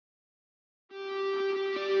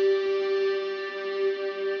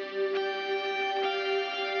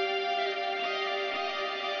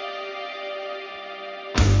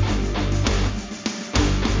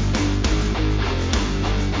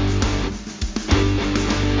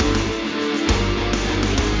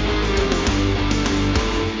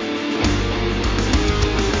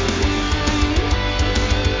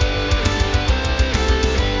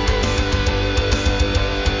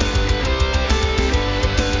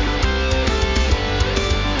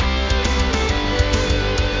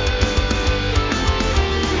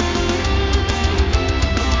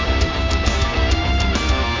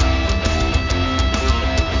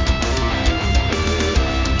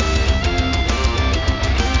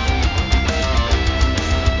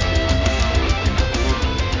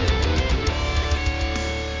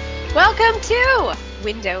to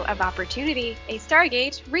Window of Opportunity, a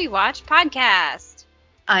Stargate rewatch podcast.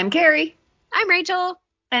 I'm Carrie. I'm Rachel.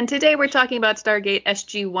 And today we're talking about Stargate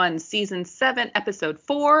SG1 Season 7, Episode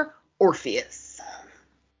 4, Orpheus.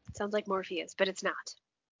 Sounds like Morpheus, but it's not.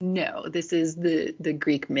 No, this is the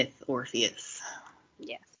Greek myth Orpheus.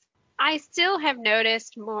 Yes. I still have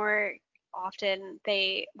noticed more often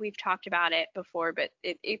we've talked about it before, but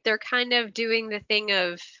they're kind of doing the thing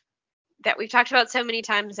of that we've talked about so many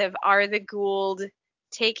times of, are the Goa'uld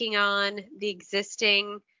taking on the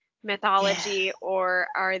existing mythology, or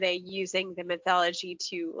are they using the mythology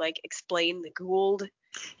to like explain the Goa'uld?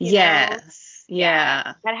 Yes.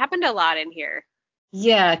 Yeah. That happened a lot in here.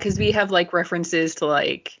 Yeah, because we have like references to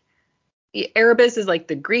like Erebus is like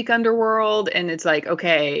the Greek underworld, and it's like,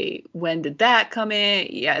 okay, when did that come in?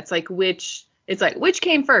 Yeah, it's like which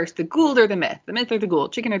came first, the Goa'uld or the myth? The myth or the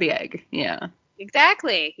Goa'uld, chicken or the egg? Yeah.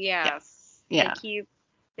 Exactly. Yeah. Yes. Yeah.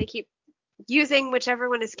 They keep using whichever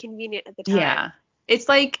one is convenient at the time. Yeah. It's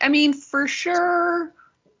like, I mean, for sure,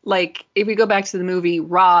 like if we go back to the movie,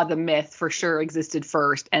 Ra, the myth for sure existed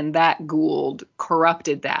first, and that Goa'uld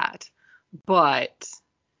corrupted that. But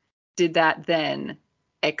did that then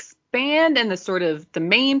expand, and the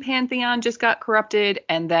main pantheon just got corrupted,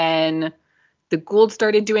 and then the Goa'uld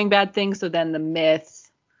started doing bad things, so then the myth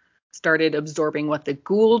started absorbing what the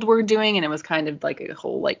Goa'uld were doing, and it was kind of like a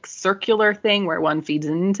whole like circular thing where one feeds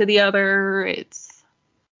into the other. It's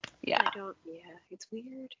it's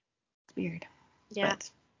weird. It's weird. Yeah.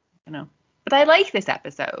 But I like this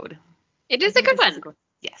episode. It is a good one.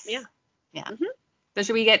 Yes. Yeah. Yeah. Mm-hmm. So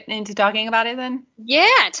should we get into talking about it then?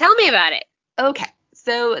 Yeah, tell me about it. Okay.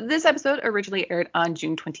 So this episode originally aired on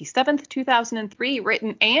June 27th, 2003,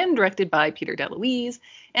 written and directed by Peter DeLuise.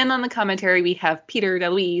 And on the commentary, we have Peter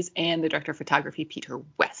DeLuise and the director of photography, Peter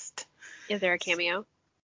West. Is there a cameo?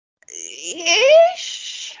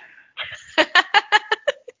 Ish.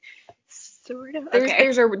 Sort of.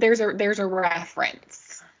 There's a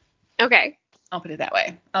reference. Okay. I'll put it that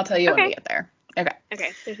way. I'll tell you when we get there. Okay.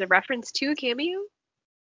 Okay. There's a reference to a cameo?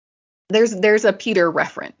 There's a Peter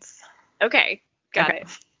reference. Okay. Got it.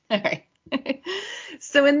 All right.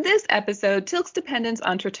 So in this episode, Teal'c's dependence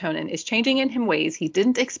on Tritonin is changing in him ways he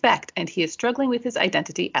didn't expect, and he is struggling with his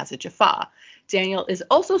identity as a Jaffa. Daniel is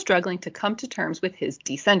also struggling to come to terms with his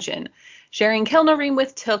descension. Sharing Kelnorim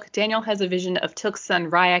with Teal'c, Daniel has a vision of Teal'c's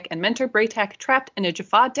son Ryak and mentor Bra'tac trapped in a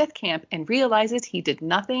Jaffa death camp and realizes he did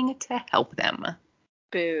nothing to help them.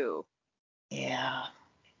 Boo. Yeah.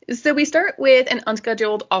 So we start with an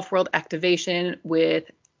unscheduled off-world activation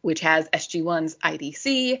which has SG1's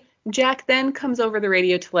IDC. Jack then comes over the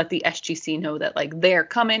radio to let the SGC know that like they're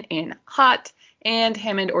coming in hot, and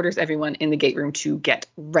Hammond orders everyone in the gate room to get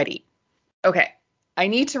ready. Okay, I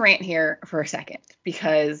need to rant here for a second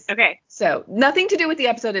because so nothing to do with the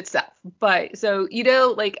episode itself, but so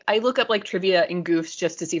like I look up like trivia and goofs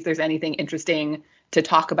just to see if there's anything interesting to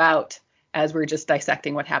talk about as we're just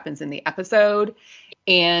dissecting what happens in the episode.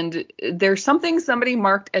 And there's something somebody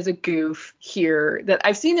marked as a goof here that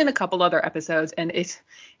I've seen in a couple other episodes, and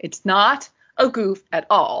it's not a goof at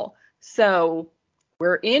all. So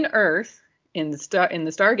we're in Earth in the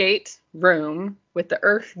Stargate room with the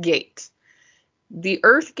Earth gate. The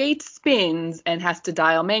Earth gate spins and has to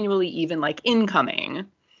dial manually, even like incoming.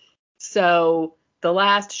 So the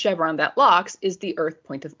last chevron that locks is the Earth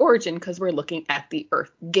point of origin because we're looking at the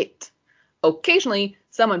Earth gate. Occasionally,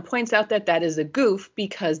 someone points out that is a goof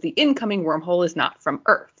because the incoming wormhole is not from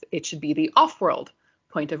Earth. It should be the off-world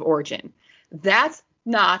point of origin. That's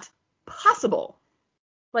not possible,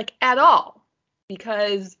 like at all,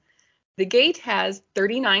 because the gate has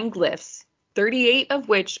 39 glyphs, 38 of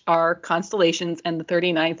which are constellations, and the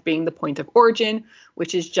 39th being the point of origin,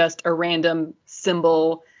 which is just a random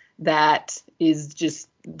symbol that is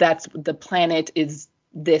that's the planet is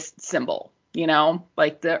this symbol.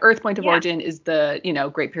 Like the Earth point of origin is the,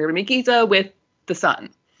 Great Pyramid of Giza with the sun.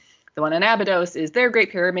 The one in Abydos is their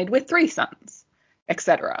Great Pyramid with 3 suns,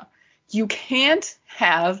 etc. You can't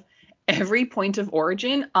have every point of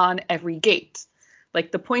origin on every gate.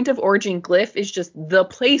 Like the point of origin glyph is just the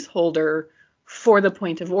placeholder for the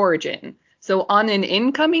point of origin. So on an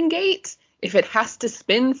incoming gate, if it has to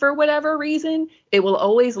spin for whatever reason, it will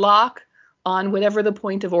always lock on whatever the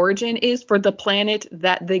point of origin is for the planet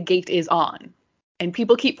that the gate is on. And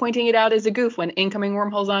people keep pointing it out as a goof when incoming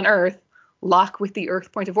wormholes on Earth lock with the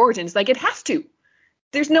Earth point of origin. It's like it has to.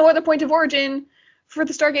 There's no other point of origin for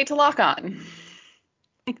the Stargate to lock on.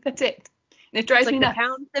 Like that's it. And it drives me nuts. The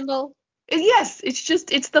pound symbol? Yes, it's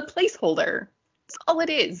the placeholder. That's all it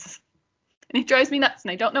is. And it drives me nuts.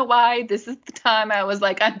 And I don't know why. This is the time I was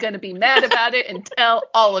like, I'm going to be mad about it and tell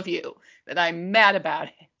all of you that I'm mad about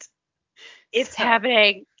it. It's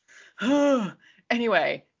happening.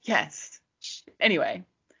 Anyway, yes. Anyway,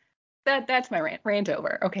 that's my rant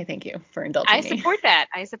over. Okay, thank you for indulging I me. support that.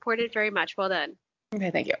 I support it very much. Well done.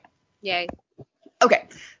 Okay, thank you. Yay. Okay,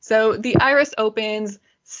 so the iris opens,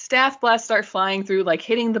 staff blasts start flying through, like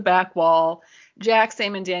hitting the back wall. Jack,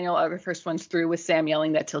 Sam, and Daniel are the first ones through, with Sam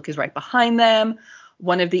yelling that Tilk is right behind them.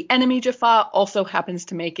 One of the enemy Jaffa also happens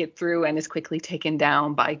to make it through and is quickly taken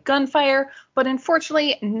down by gunfire, but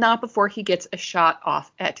unfortunately not before he gets a shot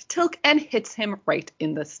off at Tilk and hits him right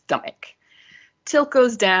in the stomach. Tilk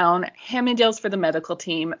goes down, Hammond yells for the medical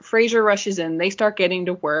team, Fraser rushes in, they start getting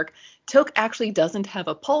to work. Tilk actually doesn't have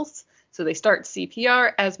a pulse, so they start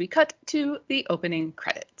CPR as we cut to the opening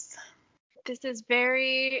credits. This is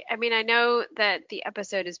very, I mean, I know that the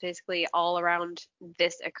episode is basically all around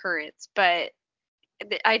this occurrence, but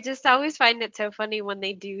I just always find it so funny when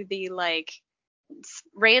they do the like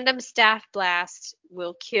random staff blast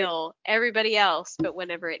will kill everybody else, but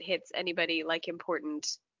whenever it hits anybody like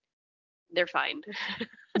important, they're fine.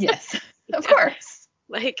 Yes, of course.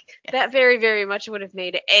 Like that very, very much would have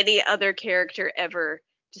made any other character ever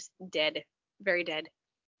just dead, very dead.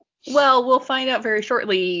 Well, we'll find out very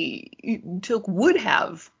shortly. Tilk would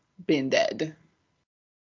have been dead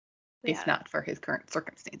if not for his current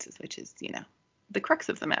circumstances, which is, the crux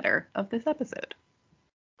of the matter of this episode.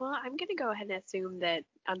 Well, I'm going to go ahead and assume that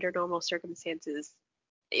under normal circumstances,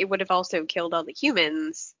 it would have also killed all the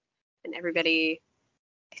humans and everybody.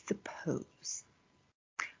 I suppose.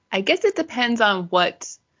 I guess it depends on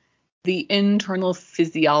what the internal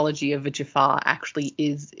physiology of a Jaffa actually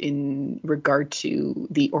is in regard to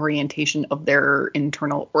the orientation of their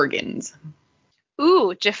internal organs.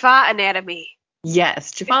 Ooh, Jaffa anatomy.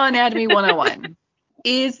 Yes, Jaffa Anatomy 101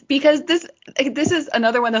 is because this is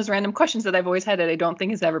another one of those random questions that I've always had that I don't think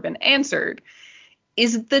has ever been answered.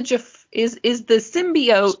 Is the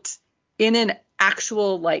symbiote in an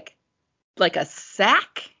actual like a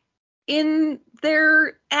sac in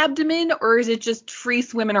their abdomen, or is it just free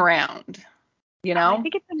swimming around? I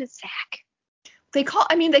think it's in a sack. They call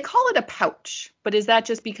it a pouch, but is that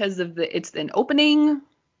just because of it's an opening?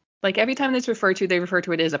 Like every time it's referred to, they refer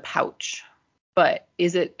to it as a pouch. But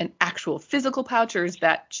is it an actual physical pouch, or is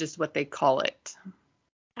that just what they call it?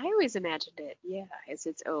 I always imagined it, as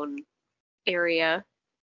its own area,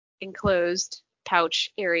 enclosed pouch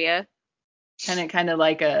area. Kind of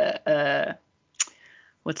like a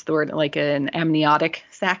what's the word? Like an amniotic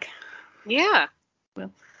sac? Yeah.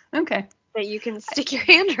 Well, okay. That you can stick your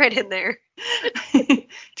hand right in there.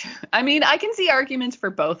 I mean, I can see arguments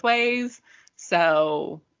for both ways.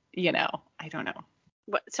 So, I don't know.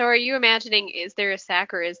 So are you imagining, is there a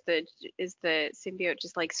sac, or is the symbiote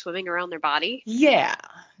just like swimming around their body? Yeah.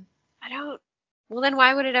 Well, then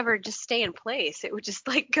why would it ever just stay in place? It would just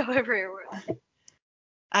like go everywhere.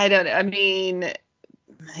 I don't know. I mean,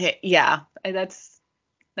 yeah, that's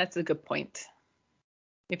a good point.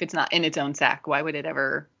 If it's not in its own sac, why would it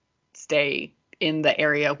ever stay in the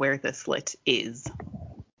area where the slit is?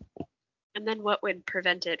 And then what would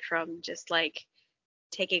prevent it from just like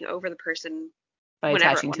taking over the person By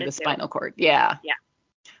attaching to the spinal cord? Yeah. Yeah.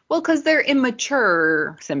 Well, because they're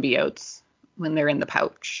immature symbiotes when they're in the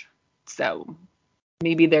pouch. So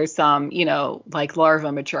maybe there's some, like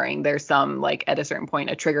larva maturing, there's some, like, at a certain point,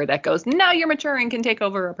 a trigger that goes, now you're maturing, can take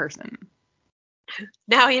over a person.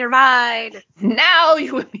 Now you're mine. Now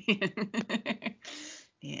you would be.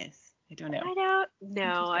 Yes. I don't know. I don't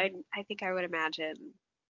know. I think I would imagine.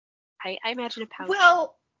 I imagine a pouch.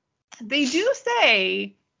 Well, they do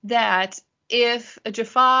say that if a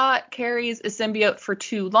Jaffa carries a symbiote for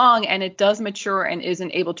too long and it does mature and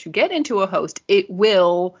isn't able to get into a host, it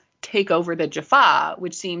will take over the Jaffa,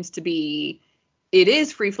 which seems to be, it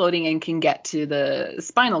is free floating and can get to the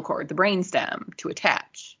spinal cord, the brainstem, to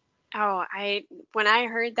attach. Oh, when I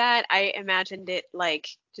heard that, I imagined it like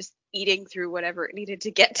just eating through whatever it needed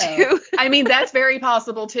to get to. I mean, that's very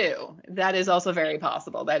possible too. That is also very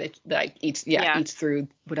possible that it eats through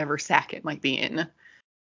whatever sack it might be in.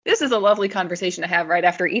 This is a lovely conversation to have right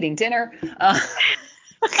after eating dinner.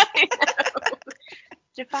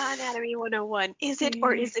 Jaffa Anatomy 101. Is it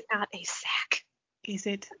or is it not a sack? Is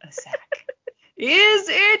it a sack? Is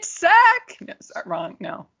it sack? No, sorry, wrong.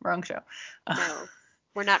 No, wrong show. No,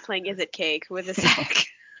 we're not playing Is It Cake with a sack.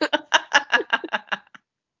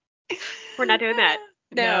 We're not doing that.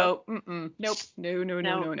 No. Nope.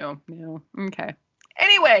 No. Okay.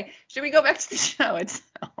 Anyway, should we go back to the show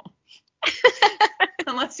itself?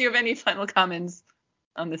 Unless you have any final comments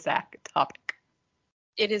on the sack topic.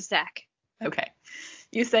 It is sack. Okay.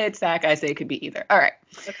 You say it's sack, I say it could be either. All right.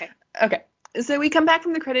 Okay. So we come back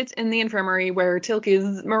from the credits in the infirmary where Tilk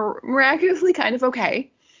is miraculously kind of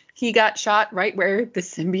okay. He got shot right where the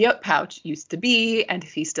symbiote pouch used to be, and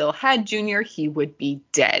if he still had Junior, he would be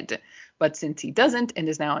dead. But since he doesn't and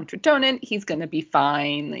is now on Tritonin, he's going to be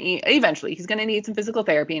fine. Eventually, he's going to need some physical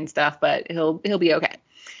therapy and stuff, but he'll be okay.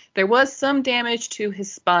 There was some damage to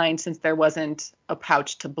his spine since there wasn't a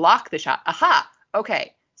pouch to block the shot. Aha!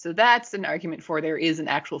 Okay, so that's an argument for there is an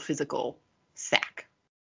actual physical sac.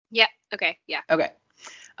 Yeah, okay, yeah. Okay.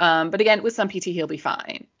 But again, with some PT, he'll be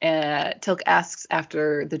fine. Tilk asks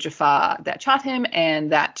after the Jaffa that shot him,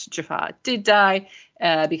 and that Jaffa did die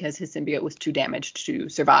because his symbiote was too damaged to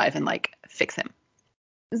survive and, fix him.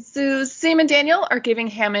 So Sam and Daniel are giving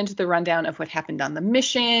Hammond the rundown of what happened on the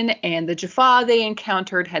mission, and the Jaffa they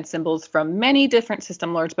encountered had symbols from many different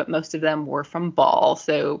system lords, but most of them were from Baal.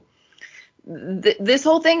 So this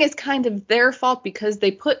whole thing is kind of their fault because they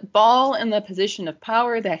put Baal in the position of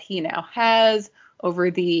power that he now has over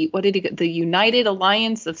the United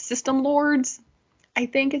Alliance of System Lords, I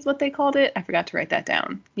think is what they called it. I forgot to write that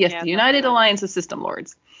down. Yes, the United Alliance of System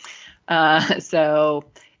Lords. So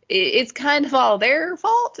it's kind of all their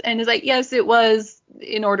fault. And it's like, yes, it was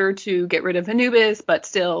in order to get rid of Anubis, but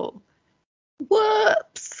still,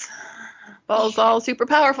 whoops. Baal's all super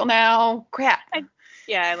powerful now. Crap.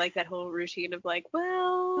 I like that whole routine of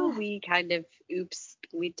we kind of,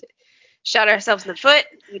 we shot ourselves in the foot.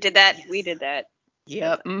 We did that. Yes. We did that.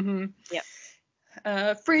 Yep. Mm-hmm.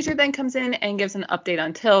 Yep. Fraser then comes in and gives an update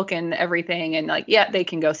on Tilk and everything, and they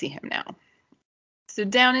can go see him now. So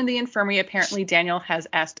down in the infirmary, apparently Daniel has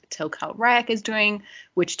asked Tilk how Ryak is doing,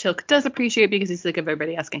 which Tilk does appreciate because he's sick of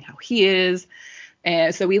everybody asking how he is.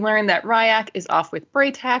 And so we learn that Ryak is off with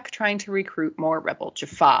Braytak trying to recruit more rebel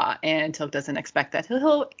Jaffa, and Tilk doesn't expect that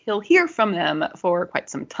he'll hear from them for quite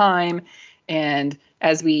some time. And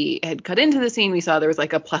as we had cut into the scene, we saw there was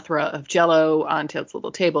a plethora of Jello on Tilk's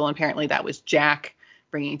little table, and apparently that was Jack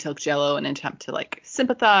bringing Tilk Jello in an attempt to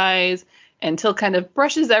sympathize. And Tilk kind of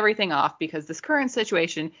brushes everything off because this current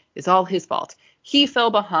situation is all his fault. He fell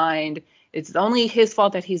behind. It's only his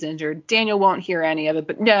fault that he's injured. Daniel won't hear any of it,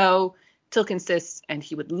 but no. Tilk insists, and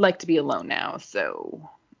he would like to be alone now. So,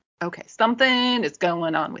 okay, something is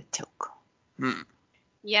going on with Tilk.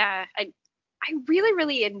 Yeah, I really,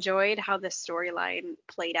 really enjoyed how the storyline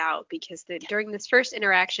played out because during this first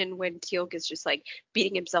interaction when Tilk is just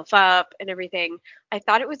beating himself up and everything, I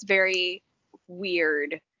thought it was very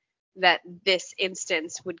weird that this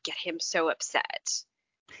instance would get him so upset.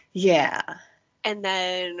 Yeah. And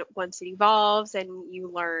then once it evolves and you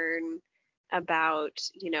learn about,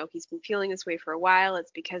 he's been feeling this way for a while.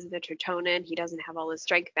 It's because of the Tritonin. He doesn't have all his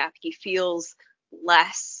strength back. He feels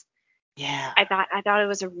less. Yeah. I thought it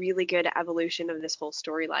was a really good evolution of this whole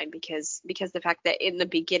storyline because the fact that in the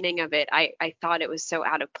beginning of it, I thought it was so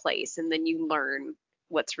out of place, and then you learn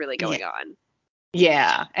what's really going on.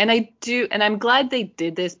 Yeah. And I'm glad they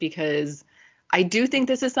did this because I do think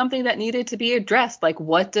this is something that needed to be addressed.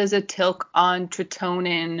 What does a Tilk on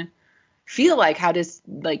Tritonin feel like? How does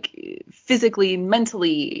physically,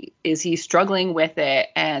 mentally is he struggling with it?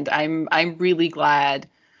 And I'm really glad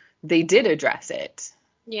they did address it.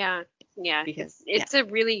 Yeah. Because it's a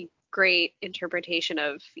really great interpretation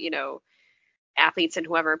of, athletes and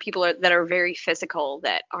whoever people that are very physical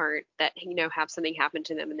that have something happen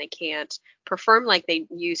to them and they can't perform like they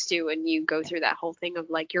used to, and you go through that whole thing of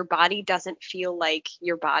your body doesn't feel like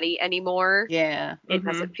your body anymore. Yeah. Mm-hmm. It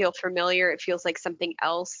doesn't feel familiar. It feels like something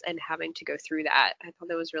else, and having to go through that, I thought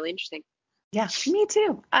that was really interesting. Yeah, me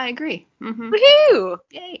too. I agree. Mm-hmm. Woohoo!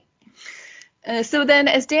 Yay. So then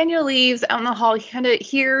as Daniel leaves out in the hall, he kind of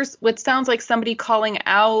hears what sounds like somebody calling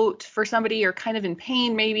out for somebody or kind of in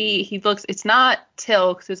pain maybe. He looks, it's not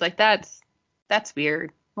Tilk, so he's like, that's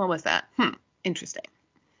weird. What was that? Interesting.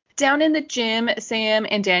 Down in the gym, Sam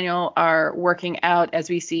and Daniel are working out as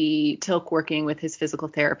we see Tilk working with his physical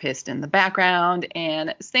therapist in the background,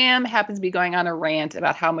 and Sam happens to be going on a rant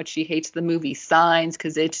about how much she hates the movie Signs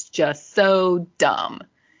because it's just so dumb.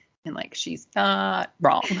 And she's not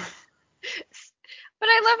wrong. But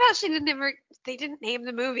I love how they didn't name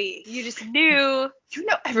the movie. You just knew.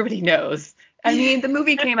 Everybody knows. I mean, the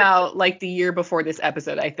movie came out the year before this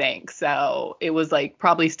episode, I think. So it was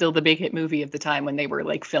probably still the big hit movie of the time when they were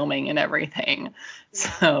filming and everything. Yeah.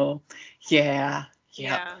 So yeah.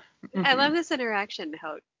 Mm-hmm. I love this interaction,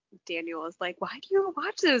 how Daniel is like, why do you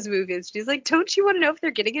watch those movies? She's like, don't you want to know if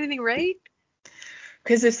they're getting anything right?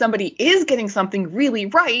 Because if somebody is getting something really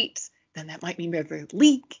right, then that might mean there's a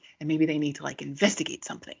leak, and maybe they need to investigate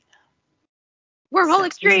something. Wormhole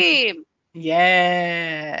Extreme.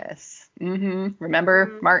 Yes. Mm-hmm.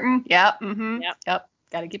 Remember Martin? Yep. Mm-hmm. Yep.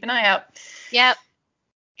 Got to keep an eye out. Yep.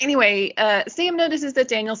 Anyway, Sam notices that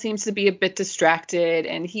Daniel seems to be a bit distracted,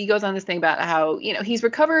 and he goes on this thing about how, he's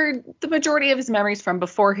recovered the majority of his memories from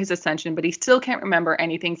before his ascension, but he still can't remember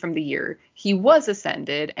anything from the year he was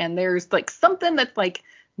ascended, and there's, like, something that's, like,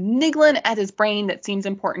 niggling at his brain that seems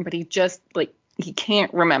important, but he just, like, he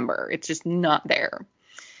can't remember. It's just not there.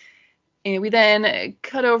 And we then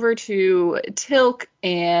cut over to Tilk,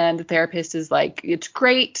 and the therapist is like, it's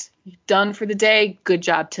great. You're done for the day. Good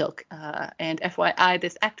job, Tilk. And FYI,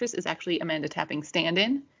 this actress is actually Amanda Tapping's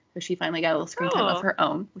stand-in. So she finally got a little screen time of her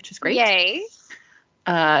own, which is great. Yay.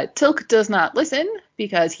 Tilk does not listen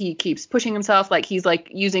because he keeps pushing himself. Like, he's, like,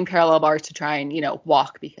 using parallel bars to try and,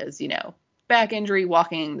 walk because, back injury,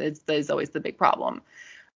 walking is always the big problem.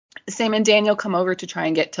 Sam and Daniel come over to try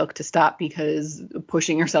and get Tilk to stop because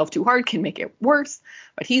pushing yourself too hard can make it worse.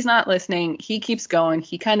 But he's not listening. He keeps going.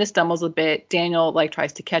 He kind of stumbles a bit. Daniel, like,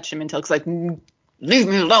 tries to catch him, and Tilk's like, leave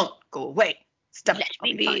me alone. Go away. Stop it.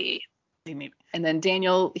 Let me be. Leave me. And then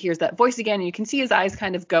Daniel hears that voice again, and you can see his eyes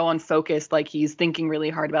kind of go unfocused, like he's thinking really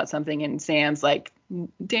hard about something. And Sam's like,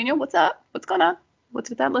 Daniel, what's up? What's going on? What's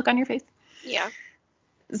with that look on your face? Yeah.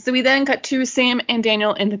 So we then cut to Sam and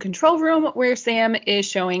Daniel in the control room, where Sam is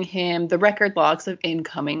showing him the record logs of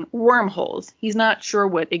incoming wormholes. He's not sure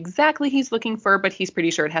what exactly he's looking for, but he's pretty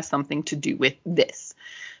sure it has something to do with this.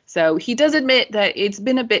 So he does admit that it's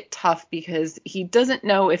been a bit tough because he doesn't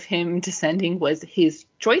know if him descending was his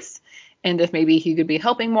choice and if maybe he could be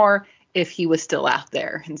helping more if he was still out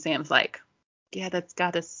there. And Sam's like, yeah, that's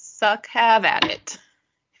gotta suck. Have at it.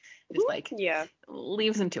 Just, like, yeah,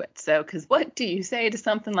 leaves him to it. So, because what do you say to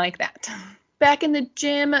something like that? Back in the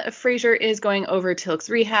gym, Frasier is going over Tilk's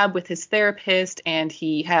rehab with his therapist, and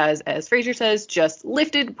he has, as Frasier says, just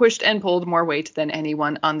lifted, pushed, and pulled more weight than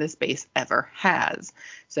anyone on this base ever has.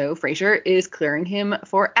 So Frasier is clearing him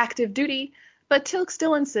for active duty, but Tilk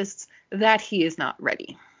still insists that he is not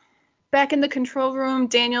ready. Back in the control room,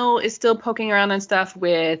 Daniel is still poking around on stuff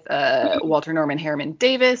with Walter Norman Harriman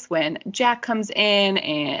Davis when Jack comes in,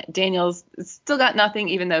 and Daniel's still got nothing,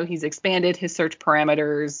 even though he's expanded his search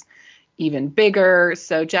parameters even bigger.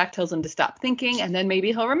 So Jack tells him to stop thinking, and then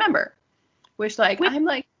maybe he'll remember. Which, like, I'm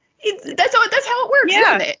like, that's how it works,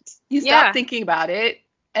 isn't it? You stop thinking about it,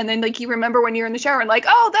 and then, like, you remember when you're in the shower and, like,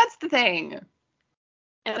 oh, that's the thing.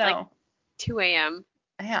 At like 2 a.m.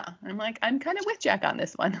 Yeah, I'm like, I'm kind of with Jack on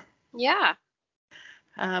this one. Yeah.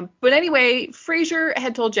 But anyway, Frasier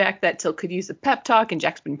had told Jack that Tilk could use a pep talk, and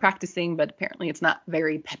Jack's been practicing, but apparently it's not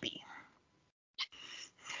very peppy.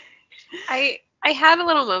 I had a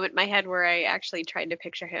little moment in my head where I actually tried to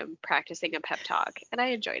picture him practicing a pep talk, and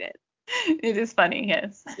I enjoyed it. It is funny,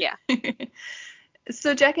 yes. Yeah.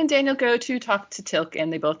 So Jack and Daniel go to talk to Tilk,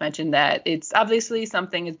 and they both mention that it's obviously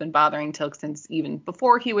something has been bothering Tilk since even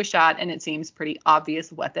before he was shot, and it seems pretty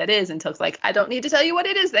obvious what that is. And Tilk's like, I don't need to tell you what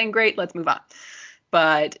it is then. Great, let's move on.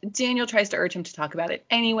 But Daniel tries to urge him to talk about it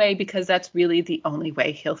anyway, because that's really the only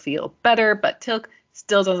way he'll feel better. But Tilk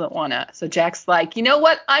still doesn't want to. So Jack's like, you know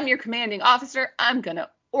what? I'm your commanding officer. I'm going to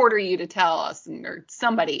order you to tell us, or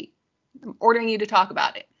somebody. I'm ordering you to talk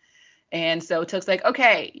about it. And so Tilk's like,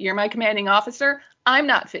 okay, you're my commanding officer. I'm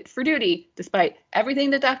not fit for duty, despite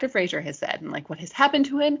everything that Dr. Frasier has said. And, like, what has happened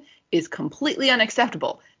to him is completely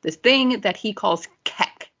unacceptable. This thing that he calls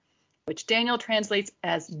kek, which Daniel translates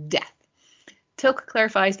as death. Tilk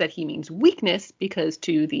clarifies that he means weakness because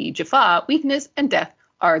to the Jaffa, weakness and death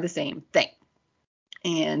are the same thing.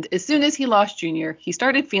 And as soon as he lost Junior, he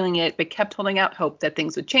started feeling it, but kept holding out hope that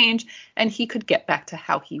things would change and he could get back to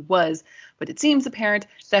how he was. But it seems apparent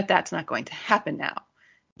that that's not going to happen now.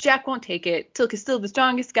 Jack won't take it. Tilk is still the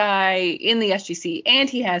strongest guy in the SGC, and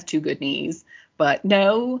he has 2 good knees. But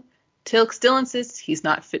no, Tilk still insists he's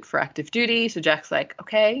not fit for active duty. So Jack's like,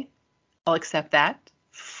 okay, I'll accept that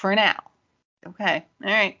for now. Okay, all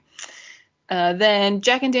right. Then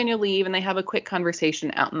Jack and Daniel leave, and they have a quick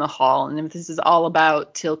conversation out in the hall. And if this is all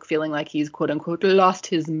about Tilk feeling like he's, quote unquote, lost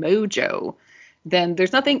his mojo, then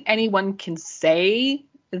there's nothing anyone can say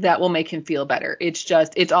that will make him feel better.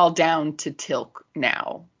 It's all down to Tilk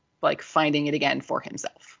now, like finding it again for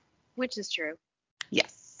himself. Which is true.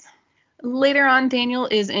 Yes. Later on, Daniel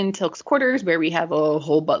is in Tilk's quarters, where we have a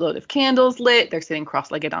whole buttload of candles lit. They're sitting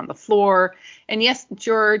cross-legged on the floor. And yes,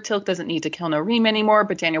 sure, Tilk doesn't need to kill no ream anymore,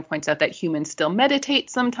 but Daniel points out that humans still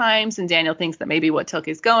meditate sometimes, and Daniel thinks that maybe what Tilk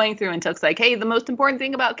is going through, and Tilk's like, hey, the most important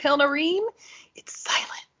thing about kill no ream, it's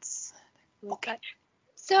silence. Okay.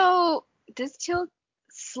 So, does Tilk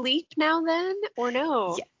sleep now then, or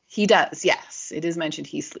no? Yeah, he does, yes. It is mentioned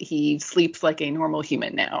he sleeps like a normal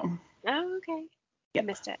human now. Oh, okay. Yep. I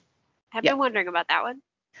missed it. I've been wondering about that one.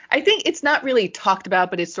 I think it's not really talked about,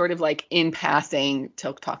 but it's sort of like in passing,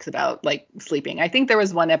 Tilk talks about like sleeping. I think there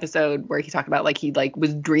was one episode where he talked about like he like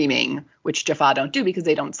was dreaming, which Jaffa don't do because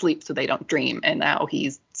they don't sleep, so they don't dream. And now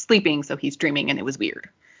he's sleeping, so he's dreaming, and it was weird,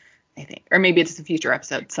 I think. Or maybe it's a future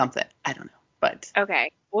episode, something. I don't know. But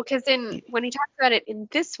Okay. Well, because when he talks about it in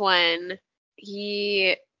this one,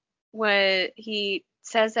 he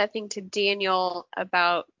says that thing to Daniel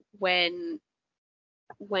about when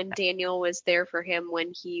Daniel was there for him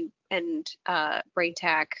when he and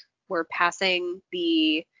Braytac were passing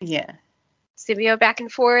the yeah. symbiote back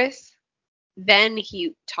and forth. Then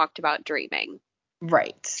he talked about dreaming,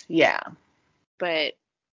 Right. Yeah. but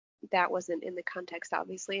that wasn't in the context,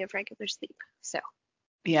 obviously, of regular sleep. So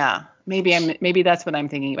Yeah. Maybe that's what I'm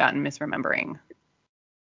thinking about and misremembering.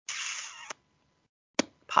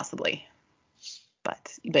 Possibly.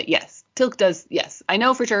 But yes, Tilk does. Yes, I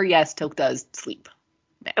know for sure. Yes, Tilk does sleep.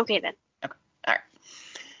 Yeah. okay then. Okay. All right.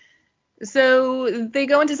 So they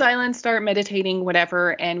go into silence, start meditating,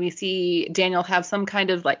 whatever, and we see Daniel have some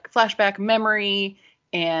kind of like flashback memory,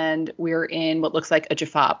 and we're in what looks like a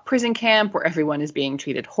Jaffa prison camp where everyone is being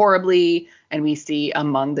treated horribly, and we see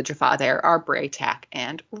among the Jaffa there are Braytac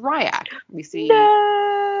and Ryak. We see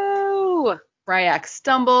No. Bryak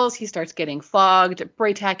stumbles, he starts getting flogged.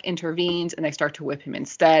 Braytac intervenes and they start to whip him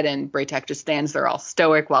instead. And Braytac just stands there all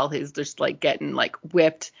stoic while he's just like getting like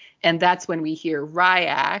whipped. And that's when we hear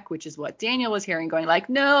Ryak, which is what Daniel was hearing, going like,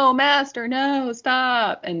 "No, master, no,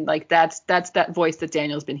 stop." And like that's that voice that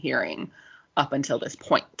Daniel's been hearing up until this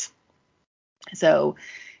point. So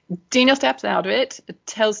Daniel steps out of it,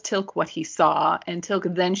 tells Tilk what he saw, and Tilk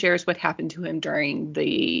then shares what happened to him during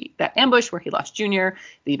that ambush where he lost Junior,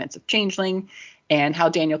 the events of Changeling, and how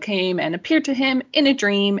Daniel came and appeared to him in a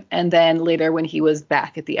dream. And then later, when he was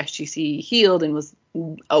back at the SGC healed and was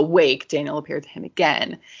awake, Daniel appeared to him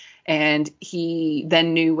again. And he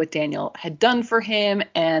then knew what Daniel had done for him,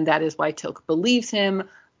 and that is why Tilk believes him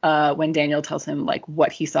when Daniel tells him like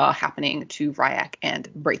what he saw happening to Ryak and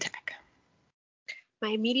Braytac. My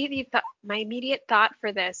immediate thought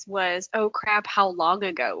for this was, oh crap, how long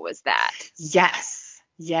ago was that? Yes.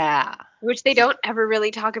 Yeah. Which they don't ever really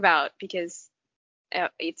talk about because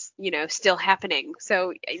it's, still happening.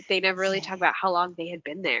 So they never really talk about how long they had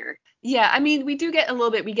been there. Yeah, I mean, we do get a little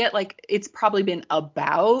bit. We get like it's probably been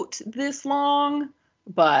about this long,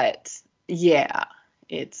 but yeah,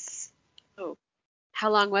 it's. Oh, how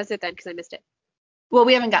long was it then? Because I missed it. Well,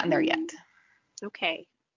 we haven't gotten there yet. Okay.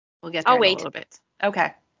 We'll get there I'll in a wait. little bit.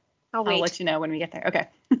 Okay. I'll I'll wait. let you know when we get there. Okay.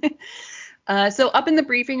 So up in the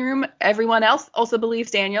briefing room, everyone else also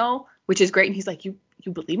believes Daniel, which is great. And he's like, you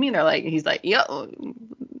believe me? And they're like, he's like, yeah, a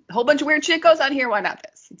whole bunch of weird shit goes on here. Why not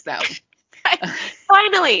this? So.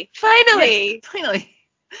 Finally. Yes, finally.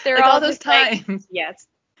 They're like all all those times. Like, yes.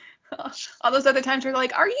 All those other times we're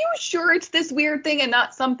like, are you sure it's this weird thing and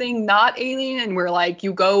not something not alien? And we're like,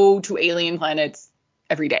 you go to alien planets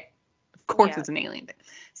every day. Of course it's an alien thing.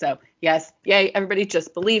 So yes, yay, everybody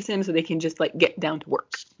just believes him so they can just like get down to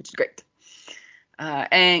work, which is great.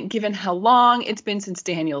 And given how long it's been since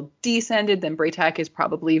Daniel descended, then Braytac is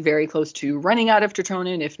probably very close to running out of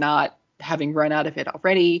Tritonin, if not having run out of it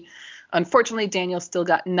already. Unfortunately, Daniel still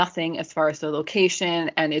got nothing as far as the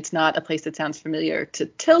location, and it's not a place that sounds familiar to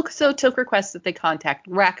Tilk, so Tilk requests that they contact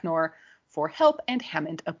Ragnar for help, and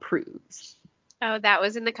Hammond approves. Oh, that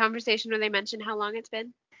was in the conversation where they mentioned how long it's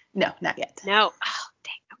been? No, not yet. No. Oh,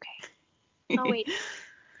 dang, okay. I'll wait.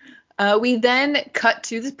 We then cut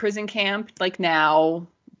to the prison camp, like now,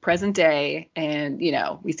 present day, and,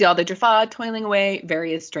 we see all the Jaffa toiling away,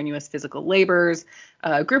 various strenuous physical labors.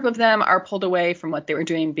 A group of them are pulled away from what they were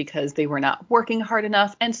doing because they were not working hard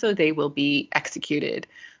enough, and so they will be executed.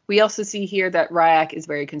 We also see here that Ryak is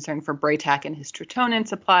very concerned for Braytac and his Tritonin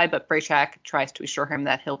supply, but Braytac tries to assure him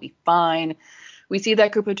that he'll be fine. We see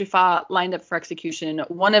that group of Jaffa lined up for execution.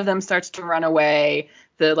 One of them starts to run away.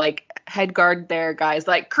 The head guard there, guy's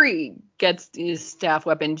like, Creed, gets his staff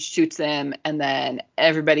weapon, shoots him, and then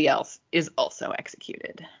everybody else is also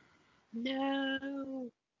executed. No.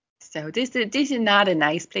 So this is not a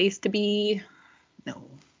nice place to be.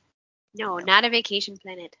 No, not a vacation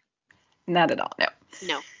planet. Not at all, no.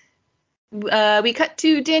 No. We cut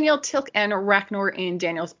to Daniel, Tilk, and Ragnar in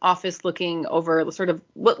Daniel's office looking over sort of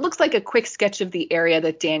what looks like a quick sketch of the area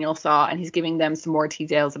that Daniel saw, and he's giving them some more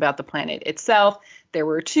details about the planet itself. There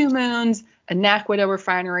were 2 moons, a Naquita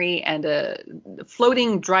refinery, and a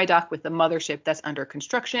floating dry dock with a mothership that's under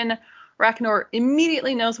construction. Ragnar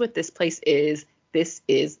immediately knows what this place is. This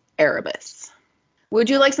is Erebus. Would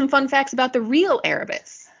you like some fun facts about the real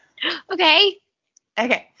Erebus? Okay.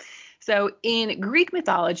 Okay. So in Greek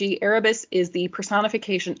mythology, Erebus is the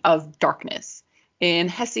personification of darkness. In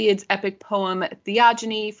Hesiod's epic poem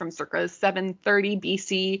Theogony from circa 730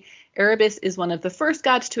 BC, Erebus is one of the first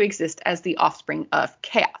gods to exist as the offspring of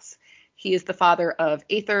chaos. He is the father of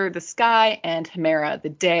Aether, the sky, and Hemera, the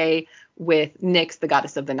day, with Nyx, the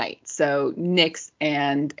goddess of the night. So Nyx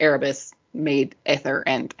and Erebus made Aether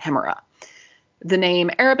and Hemera. The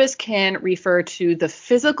name Erebus can refer to the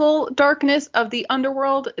physical darkness of the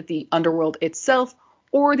underworld itself,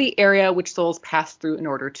 or the area which souls pass through in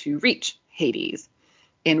order to reach Hades.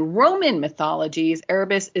 In Roman mythologies,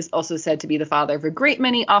 Erebus is also said to be the father of a great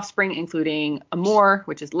many offspring, including Amor,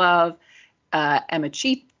 which is love,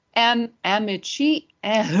 Amicitia,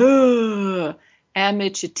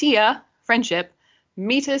 friendship,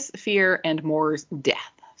 Metis, fear, and Mors,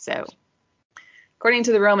 death. So, according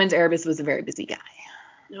to the Romans, Erebus was a very busy guy.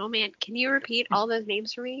 Oh man, can you repeat all those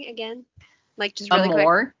names for me again? Like just really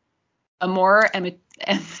quick. Amor,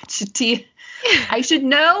 Amicitia. I should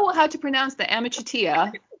know how to pronounce the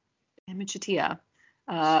Amicitia,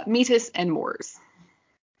 Metis, and Mors.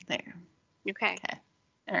 There. Okay.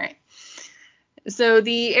 All right. So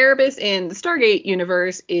the Erebus in the Stargate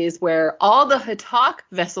universe is where all the Hatak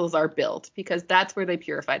vessels are built, because that's where they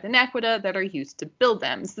purify the naquita that are used to build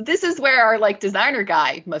them. So this is where our designer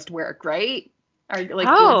guy must work, right? Our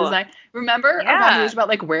the design. Remember our conversation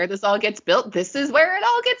about where this all gets built? This is where it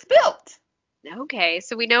all gets built. Okay,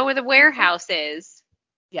 so we know where the warehouse is.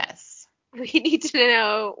 Yes. We need to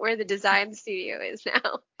know where the design studio is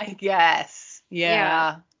now. I guess.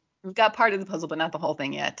 Yeah. We've got part of the puzzle, but not the whole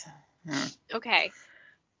thing yet. Okay.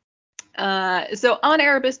 So on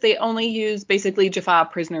Erebus, they only use basically Jaffa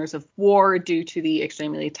prisoners of war due to the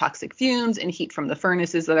extremely toxic fumes and heat from the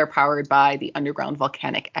furnaces that are powered by the underground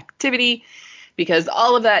volcanic activity, because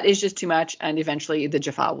all of that is just too much, and eventually the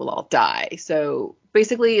Jaffa will all die. So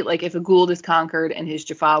basically, if a Gould is conquered and his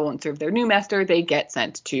Jaffa won't serve their new master, they get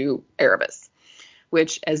sent to Erebus,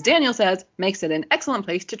 which, as Daniel says, makes it an excellent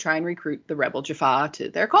place to try and recruit the rebel Jaffa to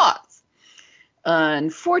their cause.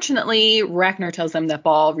 Unfortunately, Ragnar tells them that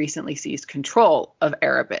Baal recently seized control of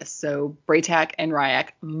Erebus, so Braytak and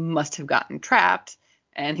Ryak must have gotten trapped.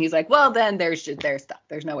 And he's like, well, then there's stuff.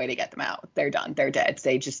 There's no way to get them out. They're done. They're dead.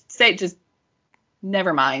 Just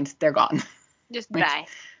never mind. They're gone. Just bye.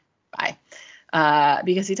 Bye.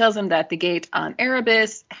 Because he tells them that the gate on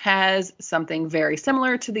Erebus has something very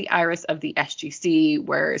similar to the iris of the SGC,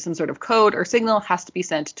 where some sort of code or signal has to be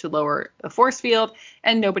sent to lower the force field,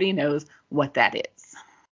 and nobody knows what that is.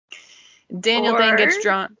 Daniel then gets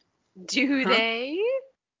drawn. Do they?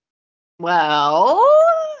 Well,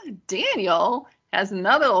 Daniel has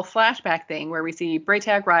another little flashback thing where we see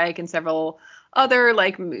Braytak, Ryak, and several other,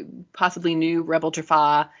 possibly new rebel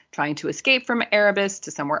Jaffa trying to escape from Erebus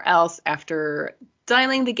to somewhere else. After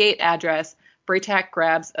dialing the gate address, Braytak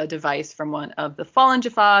grabs a device from one of the fallen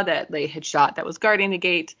Jaffa that they had shot that was guarding the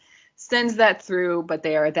gate, sends that through, but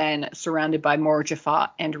they are then surrounded by more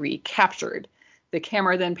Jaffa and recaptured. The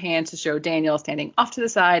camera then pans to show Daniel standing off to the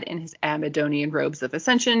side in his Abyddonian robes of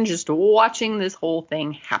ascension, just watching this whole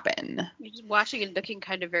thing happen. You're just watching and looking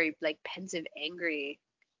kind of very pensive, angry.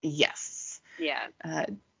 Yes. Yeah.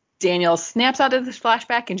 Daniel snaps out of this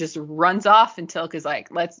flashback and just runs off, and Tilk is like,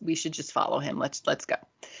 we should just follow him. Let's go.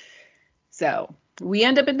 So we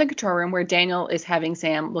end up in the control room where Daniel is having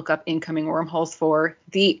Sam look up incoming wormholes for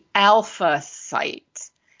the Alpha site.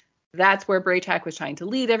 That's where Braytak was trying to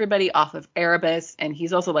lead everybody off of Erebus, and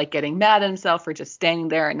he's also getting mad at himself for just standing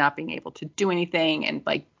there and not being able to do anything, and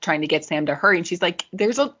trying to get Sam to hurry. And she's like,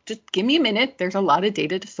 just give me a minute. There's a lot of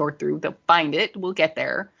data to sort through. They'll find it. We'll get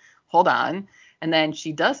there. Hold on. And then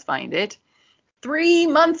she does find it 3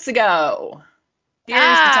 months ago. Here's the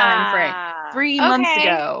time frame. 3 months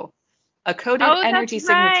ago. A coded energy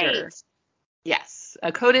signature. Right. Yes.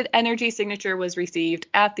 A coded energy signature was received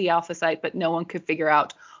at the Alpha site, but no one could figure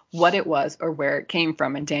out what it was or where it came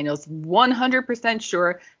from. And Daniel's 100%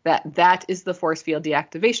 sure that is the force field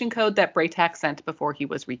deactivation code that Braytak sent before he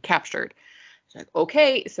was recaptured.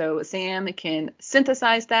 Okay, so Sam can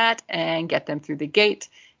synthesize that and get them through the gate.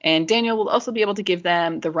 And Daniel will also be able to give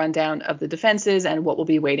them the rundown of the defenses and what will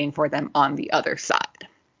be waiting for them on the other side.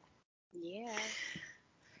 Yeah.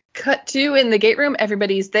 Cut to in the gate room.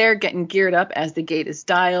 Everybody's there getting geared up as the gate is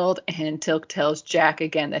dialed. And Tilk tells Jack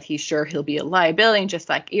again that he's sure he'll be a liability. And just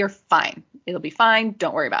you're fine. It'll be fine.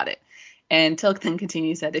 Don't worry about it. And Tilk then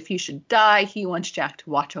continues that if he should die, he wants Jack to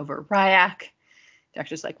watch over Ryak. Jack's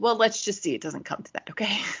just well, let's just see it doesn't come to that,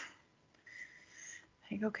 okay?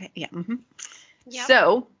 Okay, yeah. Mm-hmm. Yep.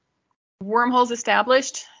 So, wormholes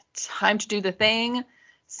established. Time to do the thing.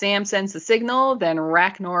 Sam sends the signal. Then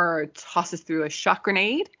Ragnar tosses through a shock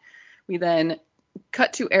grenade. We then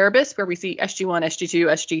Cut to Erebus, where we see SG1, SG2,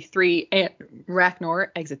 SG3, and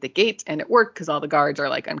Ragnar exit the gate, and it worked because all the guards are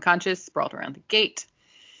like unconscious, sprawled around the gate.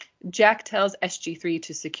 Jack tells SG3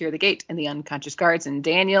 to secure the gate and the unconscious guards, and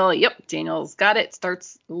Daniel's got it,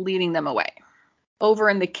 starts leading them away. Over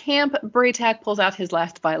in the camp, Braytak pulls out his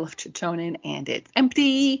last vial of Tritonin, and it's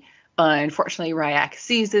empty. Unfortunately, Ryak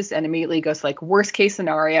sees this and immediately goes like, worst case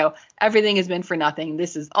scenario, everything has been for nothing.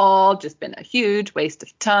 This has all just been a huge waste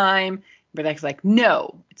of time. Braytak's like,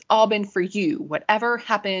 no, it's all been for you. Whatever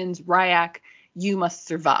happens, Ryak, you must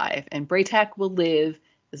survive. And Braytak will live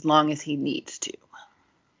as long as he needs to.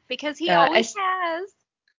 Because he always has.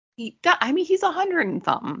 He's 100 and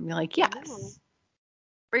something. You're like, yes.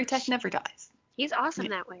 Braytak never dies. He's awesome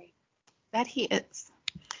that way. That he is.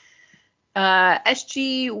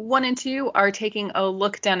 SG1 and 2 are taking a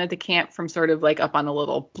look down at the camp from sort of like up on a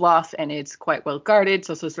little bluff, and it's quite well guarded.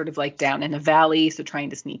 So sort of like down in a valley. So trying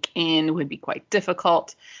to sneak in would be quite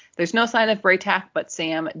difficult. There's no sign of Braytak, but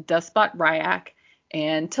Sam does spot Ryak.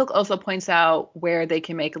 And Tilk also points out where they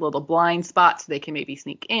can make a little blind spot so they can maybe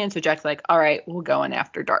sneak in. So Jack's like, all right, we'll go in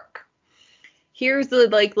after dark. Here's the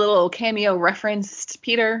like little cameo referenced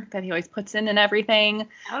Peter that he always puts in and everything.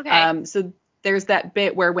 Okay. So there's that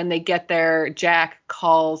bit where when they get there, Jack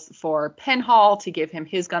calls for Penhall to give him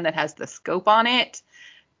his gun that has the scope on it.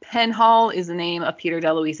 Penhall is the name of Peter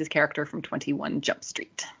DeLuise's character from 21 Jump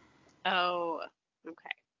Street. Oh, okay.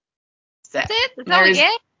 So, that's it? That's all we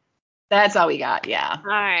get? That's all we got, yeah. All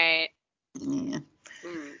right. Yeah.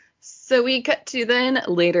 So we cut to then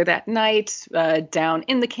later that night, down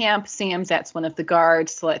in the camp, Sam zats one of the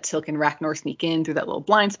guards to let Tilk and Ragnar sneak in through that little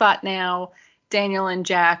blind spot now. Daniel and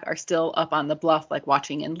Jack are still up on the bluff, like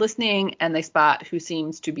watching and listening, and they spot who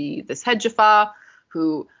seems to be this head Jaffa,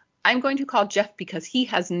 who I'm going to call Jeff because he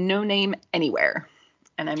has no name anywhere.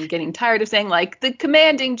 And I'm getting tired of saying, like, the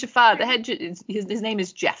commanding Jaffa, the head, his name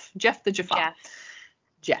is Jeff. Jeff the Jaffa.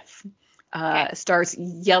 Jeff. Starts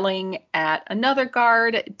yelling at another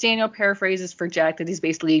guard. Daniel paraphrases for Jack that he's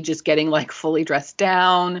basically just getting like fully dressed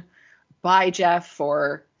down by Jeff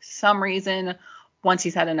for some reason. Once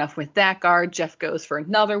he's had enough with that guard, Jeff goes for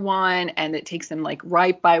another one, and it takes him like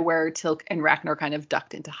right by where Tilk and Ragnar kind of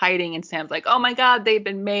ducked into hiding. And Sam's like, oh my God, they've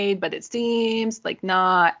been made, but it seems like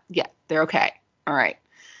not yet. They're okay. All right.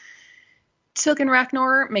 Tilk and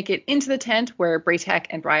Ragnar make it into the tent where Braytak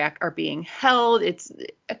and Ryak are being held. It's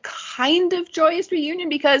a kind of joyous reunion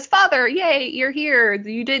because, Father, yay, you're here.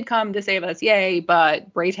 You did come to save us, yay.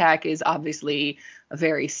 But Braytak is obviously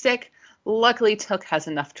very sick. Luckily, Tilk has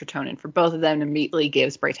enough Tritonin for both of them and immediately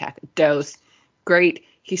gives Braytak a dose. Great.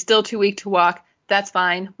 He's still too weak to walk. That's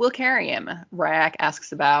fine. We'll carry him. Ryak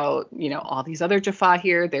asks about, all these other Jaffa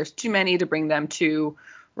here. There's too many to bring them to.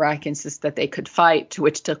 Ryak insists that they could fight, to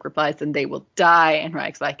which Tilk replies, then they will die. And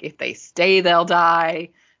Ryak's like, if they stay, they'll die.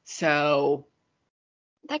 So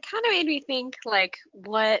that kind of made me think like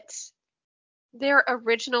what their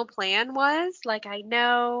original plan was. Like, I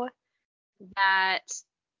know that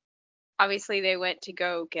obviously they went to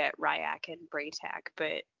go get Ryak and Braytak,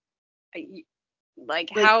 but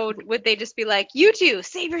how would they just be like, you two,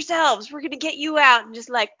 save yourselves, we're gonna get you out, and just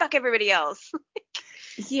like fuck everybody else?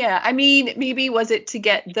 Yeah, I mean, maybe was it to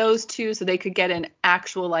get those two so they could get an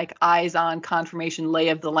actual like eyes on confirmation lay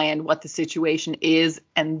of the land, what the situation is,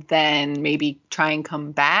 and then maybe try and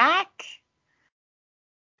come back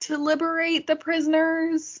to liberate the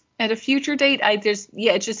prisoners at a future date? It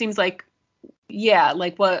just seems like,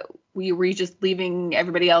 what were you just leaving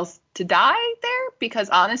everybody else to die there? Because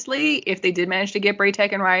honestly, if they did manage to get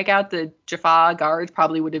Braytek and Ryak out, the Jaffa guards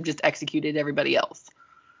probably would have just executed everybody else.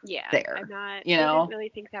 Yeah, there. I didn't really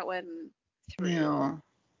think that went through. No,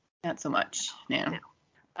 not so much. No.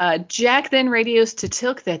 Jack then radios to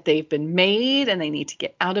Tilk that they've been made and they need to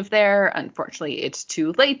get out of there. Unfortunately, it's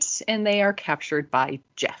too late and they are captured by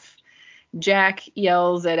Jeff. Jack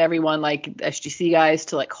yells at everyone, like SGC guys,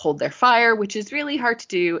 to like hold their fire, which is really hard to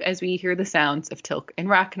do as we hear the sounds of Tilk and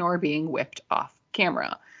Ragnar being whipped off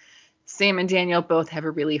camera. Sam and Daniel both have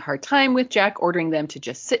a really hard time with Jack ordering them to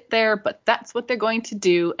just sit there, but that's what they're going to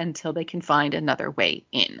do until they can find another way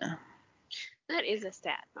in. That is a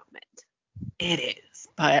sad moment. It is.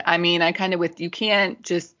 But I mean, you can't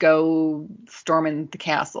just go storming the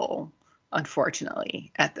castle,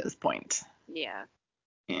 unfortunately, at this point. Yeah.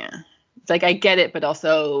 Yeah. It's like, I get it, but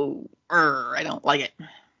also, I don't like it.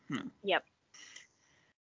 Yep.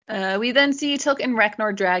 We then see Tilk and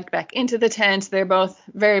Ragnar dragged back into the tent. They're both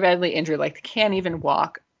very badly injured, like they can't even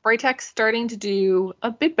walk. Braytek's starting to do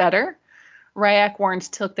a bit better. Ryak warns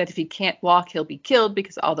Tilk that if he can't walk, he'll be killed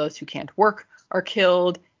because all those who can't work are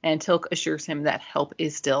killed, and Tilk assures him that help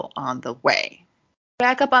is still on the way.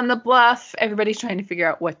 Back up on the bluff, everybody's trying to figure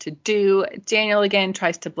out what to do. Daniel again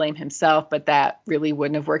tries to blame himself, but that really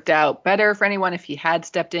wouldn't have worked out better for anyone if he had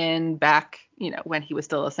stepped in back, when he was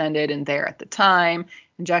still ascended and there at the time.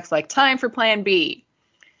 And Jack's like, time for plan B.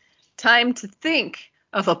 Time to think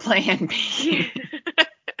of a plan B.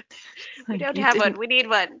 We don't have one. We need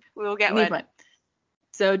one. We will get one.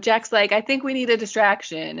 So Jack's like, I think we need a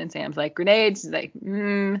distraction. And Sam's like, grenades. He's like,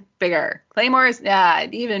 bigger. Claymores? Yeah,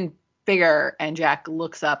 even bigger. And Jack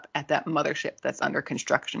looks up at that mothership that's under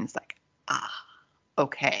construction. It's like,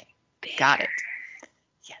 okay, bigger. Got it.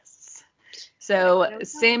 Yes. So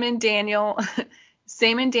Sam and Daniel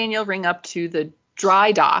ring up to the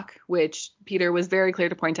dry dock, which Peter was very clear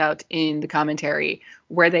to point out in the commentary.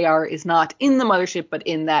 Where they are is not in the mothership, but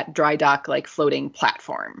in that dry dock, like floating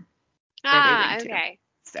platform. Okay.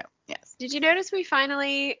 So, yes. Did you notice we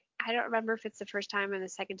finally, I don't remember if it's the first time or the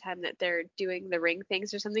second time that they're doing the ring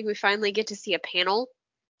things or something, we finally get to see a panel?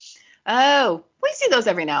 Oh, we see those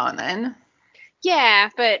every now and then. Yeah,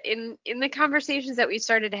 but in the conversations that we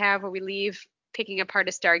started to have where we leave picking apart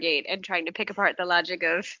a Stargate and trying to pick apart the logic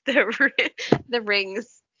of the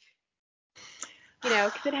rings,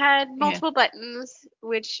 because it had multiple buttons,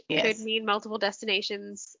 which could mean multiple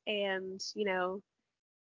destinations, and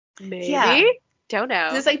maybe don't know.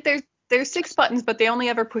 It's like there's 6 buttons, but they only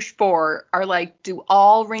ever push 4. Are like, do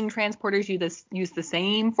all ring transporters use the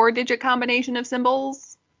same 4-digit combination of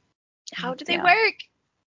symbols? How do they work?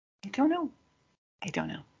 I don't know.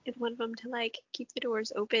 Is one of them to like keep the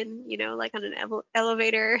doors open, like on an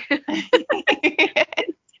elevator?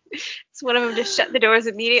 Is one of them to shut the doors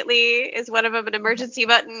immediately? Is one of them an emergency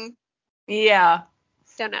button? Yeah.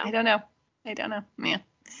 Don't know. I don't know. Man.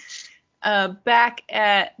 Back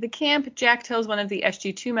at the camp, Jack tells one of the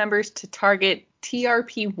SG2 members to target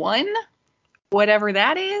TRP1, whatever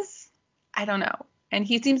that is. I don't know. And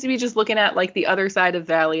he seems to be just looking at like the other side of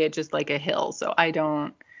the valley at just like a hill. So I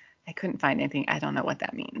couldn't find anything. I don't know what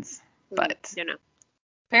that means. But don't know.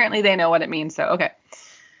 Apparently they know what it means. So, okay.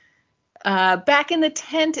 Back in the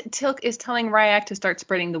tent, Tilk is telling Ryak to start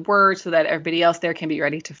spreading the word so that everybody else there can be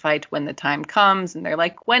ready to fight when the time comes. And they're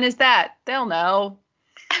like, when is that? They'll know.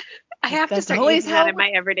 I have to start using that in my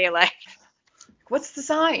everyday life. What's the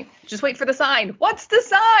sign? Just wait for the sign. What's the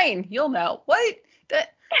sign? You'll know. What?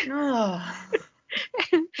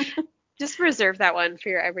 Just reserve that one for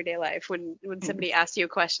your everyday life. When somebody asks you a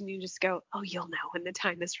question, you just go, oh, you'll know when the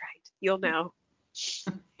time is right. You'll know.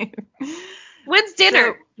 When's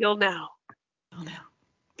dinner? You'll know. You'll know.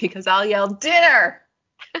 Because I'll yell, dinner!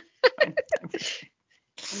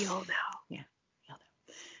 You'll know. Yeah, you'll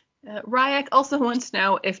know. Ryak also wants to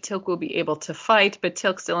know if Tilk will be able to fight, but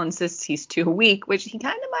Tilk still insists he's too weak, which he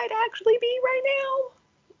kind of might actually be right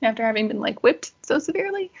now, after having been, like, whipped so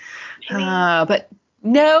severely. But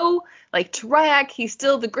no, like, to Ryak, he's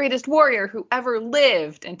still the greatest warrior who ever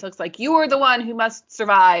lived. And Tilk's like, you are the one who must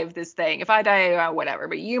survive this thing. If I die, whatever,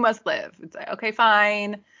 but you must live. It's like, okay,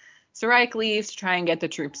 fine. So Ryak leaves to try and get the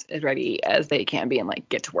troops as ready as they can be and, like,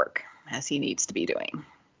 get to work, as he needs to be doing.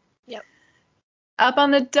 Yep. Up on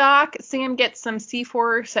the dock, Sam gets some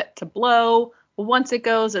C4 set to blow. Once it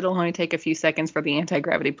goes, it'll only take a few seconds for the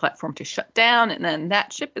anti-gravity platform to shut down, and then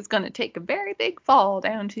that ship is going to take a very big fall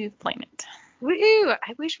down to the planet. Woohoo!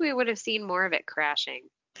 I wish we would have seen more of it crashing.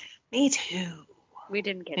 Me too. We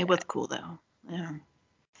didn't get it. It was cool, though. Yeah.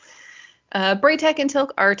 Braytak and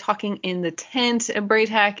Tilk are talking in the tent.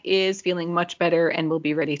 Braytak is feeling much better and will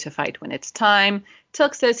be ready to fight when it's time.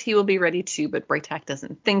 Tilk says he will be ready too, but Braytak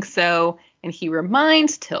doesn't think so. And he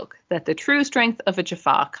reminds Tilk that the true strength of a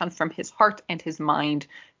Jaffa comes from his heart and his mind,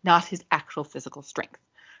 not his actual physical strength.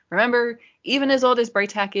 Remember, even as old as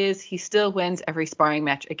Braytak is, he still wins every sparring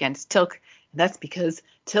match against Tilk. And that's because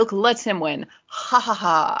Tilk lets him win. Ha ha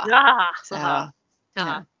ha.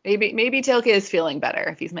 So, maybe Tilk is feeling better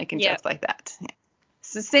if he's making jokes like that. Yeah.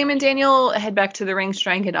 So Sam and Daniel head back to the rings to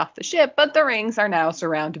try and get off the ship, but the rings are now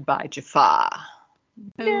surrounded by Jaffa.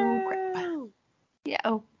 No. Crap.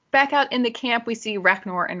 Yeah. Back out in the camp, we see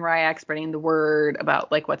Ragnar and Ryak spreading the word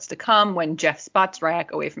about like what's to come when Jeff spots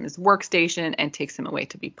Ryak away from his workstation and takes him away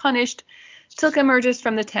to be punished. Tilk emerges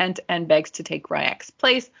from the tent and begs to take Ryak's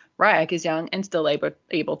place. Ryak is young and still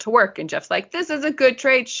able to work, and Jeff's like, "This is a good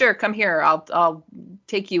trade. Sure, come here. I'll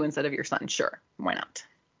take you instead of your son. Sure, why not?"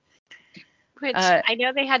 Which I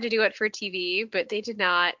know they had to do it for TV, but they did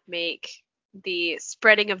not make the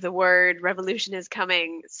spreading of the word "revolution is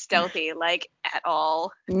coming" stealthy like at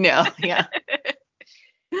all. No, yeah.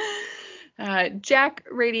 Jack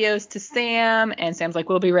radios to Sam, and Sam's like,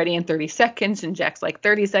 we'll be ready in 30 seconds. And Jack's like,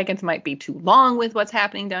 30 seconds might be too long with what's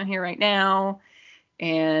happening down here right now.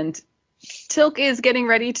 And Tilk is getting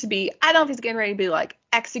ready to be, I don't know if he's getting ready to be like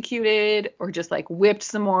executed or just like whipped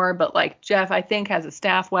some more, but like Jeff, I think, has a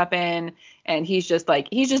staff weapon, and he's just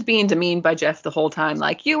being demeaned by Jeff the whole time.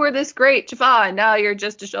 Like, you were this great, Jaffa, and now you're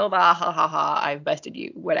just a Shova, ha ha ha, I've bested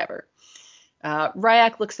you, whatever.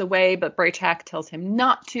 Ryak looks away, but Braytak tells him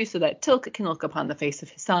not to so that Tilk can look upon the face of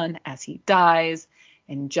his son as he dies.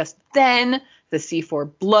 And just then, the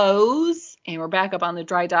C4 blows, and we're back up on the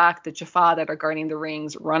dry dock. The Jaffa that are guarding the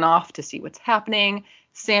rings run off to see what's happening.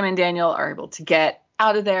 Sam and Daniel are able to get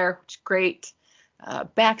out of there, which is great.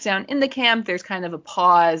 Back down in the camp, there's kind of a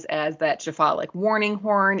pause as that Jaffa like warning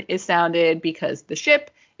horn is sounded because the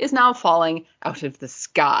ship is now falling out of the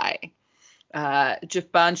sky.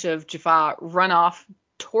 Bunch of Jaffa run off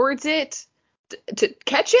towards it to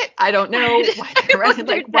catch it. I don't know why they're running.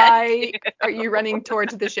 Like, why are you running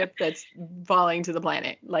towards the ship that's falling to the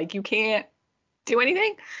planet? Like, you can't do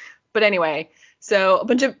anything. But anyway,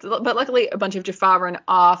 but luckily a bunch of Jaffa run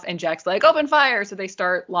off, and Jack's like, open fire. So they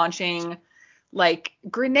start launching like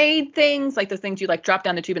grenade things, like those things you like drop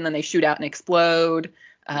down the tube and then they shoot out and explode.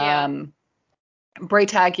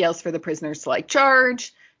 Braytag yells for the prisoners to like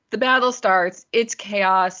charge. The battle starts. It's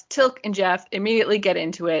chaos. Tilk and Jeff immediately get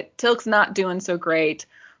into it. Tilk's not doing so great.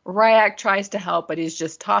 Ryak tries to help, but he's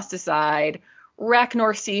just tossed aside.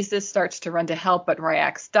 Ragnar sees this, starts to run to help, but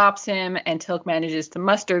Ryak stops him, and Tilk manages to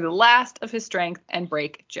muster the last of his strength and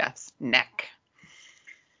break Jeff's neck.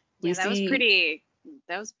 Yeah,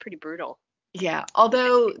 that was pretty brutal. Yeah,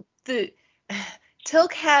 although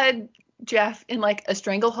Tilk had Jeff in like a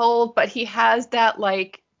stranglehold, but he has that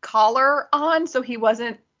like collar on, so he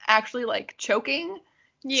wasn't actually like choking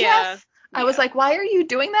Jeff. I was like, why are you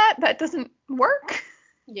doing that? That doesn't work.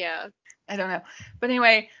 Yeah. I don't know. But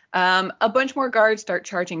anyway, a bunch more guards start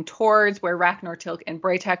charging towards where Ragnar, Tilk, and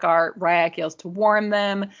Braytek are. Ryak yells to warn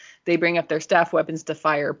them. They bring up their staff weapons to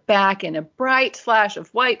fire back in a bright flash of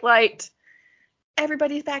white light.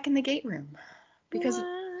 Everybody's back in the gate room. Because,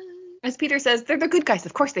 as Peter says, they're the good guys.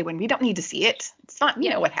 Of course they win. We don't need to see it. It's fine. We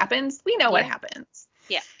know what happens. We know what happens.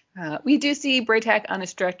 Yeah. We do see Braytek on a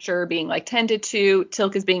stretcher being like tended to.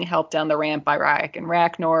 Tilk is being helped down the ramp by Ryak and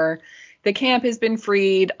Ragnar. The camp has been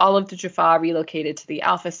freed. All of the Jaffa relocated to the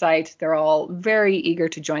Alpha site. They're all very eager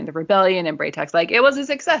to join the rebellion. And Braytek's like, it was a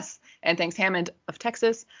success. And thanks Hammond of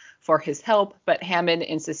Texas for his help. But Hammond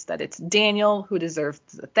insists that it's Daniel who deserves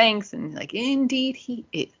the thanks. And like, indeed he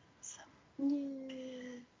is. Yeah.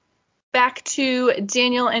 Back to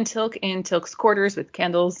Daniel and Tilk in Tilk's quarters with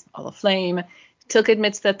candles all aflame. Tilk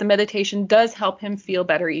admits that the meditation does help him feel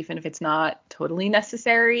better, even if it's not totally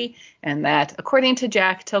necessary, and that, according to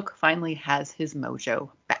Jack, Tilk finally has his mojo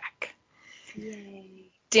back. Yay.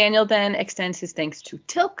 Daniel then extends his thanks to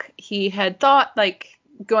Tilk. He had thought, like,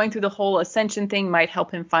 going through the whole ascension thing might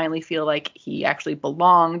help him finally feel like he actually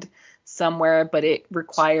belonged somewhere, but it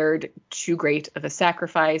required too great of a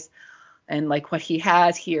sacrifice. And like what he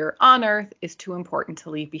has here on Earth is too important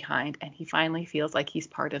to leave behind. And he finally feels like he's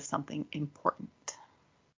part of something important.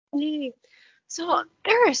 So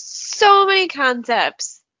there are so many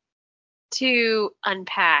concepts to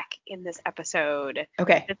unpack in this episode.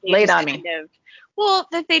 Okay, lay it on me.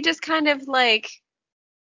 That they just kind of like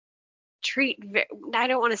treat, I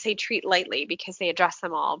don't want to say treat lightly because they address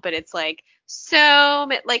them all, but it's like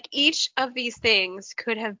like each of these things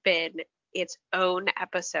could have been its own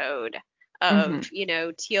episode of,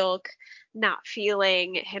 Teal'c not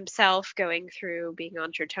feeling himself, going through being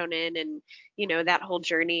on Tritonin, and, that whole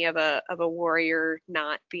journey of a warrior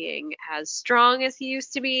not being as strong as he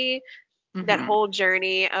used to be. Mm-hmm. That whole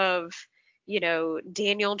journey of,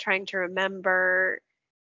 Daniel trying to remember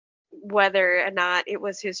whether or not it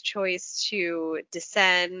was his choice to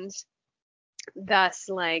descend. Thus,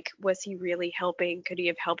 like, was he really helping? Could he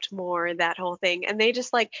have helped more? That whole thing. And they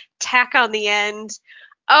just like tack on the end,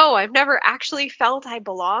 oh, I've never actually felt I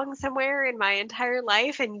belong somewhere in my entire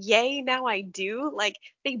life, and yay, now I do. Like,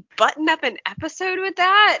 they button up an episode with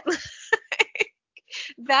that.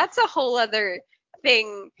 That's a whole other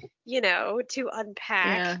thing, to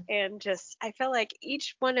unpack. Yeah. And just, I feel like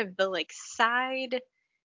each one of the like side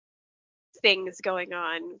things going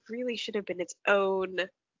on really should have been its own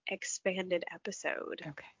expanded episode.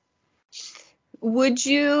 Okay.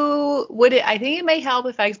 I think it may help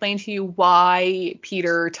if I explain to you why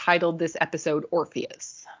Peter titled this episode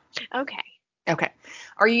Orpheus. Okay.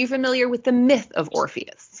 Are you familiar with the myth of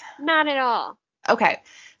Orpheus? Not at all. Okay.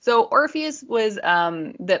 So Orpheus was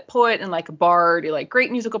the poet and like a bard, like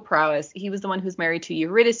great musical prowess. He was the one who was married to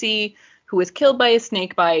Eurydice, who was killed by a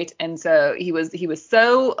snake bite, and so he was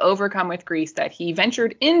so overcome with grief that he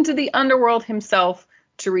ventured into the underworld himself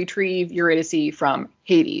to retrieve Eurydice from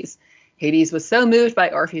Hades. Hades was so moved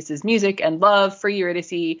by Orpheus's music and love for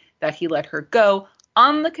Eurydice that he let her go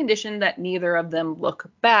on the condition that neither of them look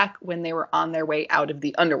back when they were on their way out of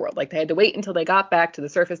the underworld. Like, they had to wait until they got back to the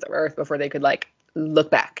surface of Earth before they could, like,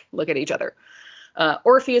 look at each other.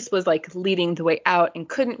 Orpheus was, like, leading the way out and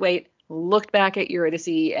couldn't wait, looked back at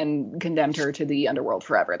Eurydice and condemned her to the underworld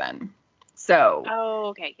forever then. So. Oh,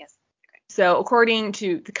 okay, yes. So according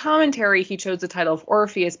to the commentary, he chose the title of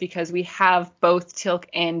Orpheus because we have both Teal'c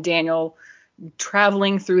and Daniel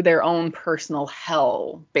traveling through their own personal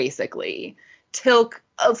hell, basically. Teal'c,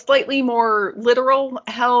 a slightly more literal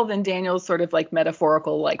hell than Daniel's sort of like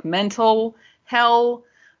metaphorical, like mental hell.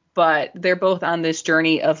 But they're both on this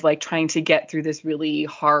journey of like trying to get through this really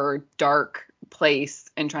hard, dark place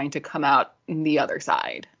and trying to come out the other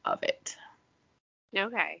side of it.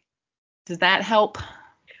 Okay. Does that help?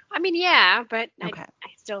 I mean, yeah, but Okay. I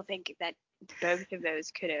still think that both of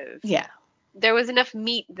those could have. Yeah. There was enough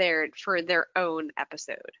meat there for their own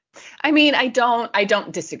episode. I mean, I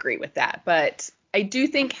don't disagree with that, but I do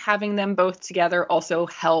think having them both together also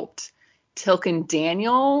helped Teal'c and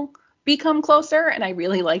Daniel become closer, and I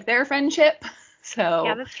really like their friendship. So,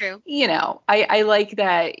 Yeah, that's true. you know, I like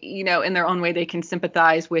that, you know, in their own way they can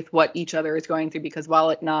sympathize with what each other is going through, because while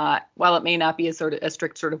it may not be a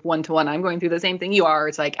strict sort of one-to-one, I'm going through the same thing you are,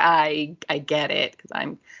 it's like I get it, because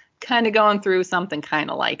I'm kind of going through something kind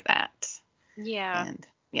of like that. Yeah. And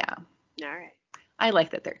yeah. All right. I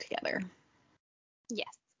like that they're together. Yes.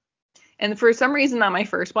 And for some reason on my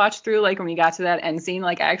first watch through, like when we got to that end scene,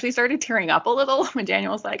 like I actually started tearing up a little when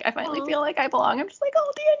Daniel was like, I finally feel like I belong. I'm just like,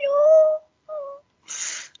 oh, Daniel.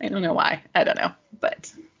 I don't know why. I don't know.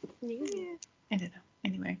 But Yeah. I don't know.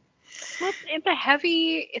 Anyway. Well, it's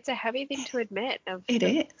a heavy thing to admit of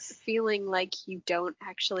feeling like you don't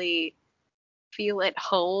actually feel at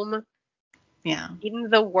home. Yeah.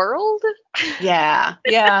 In the world. Yeah.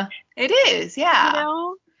 Yeah. It is. Yeah.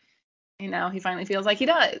 You know, he finally feels like he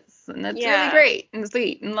does. And that's really Yeah. great and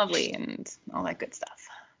sweet and lovely and all that good stuff.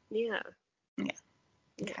 Yeah. Yeah.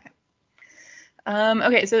 Okay.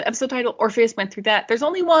 Okay, so the episode title, Orpheus, went through that. There's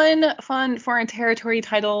only one fun foreign territory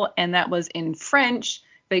title, and that was in French.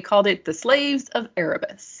 They called it The Slaves of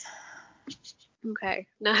Erebus. Okay.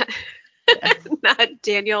 Not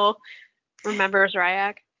Daniel remembers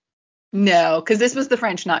Ryak. No, because this was the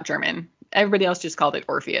French, not German. Everybody else just called it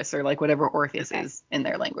Orpheus, or like whatever Orpheus is in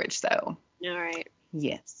their language. So. All right.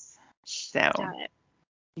 Yes. So. Got it.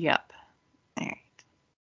 Yep. All right.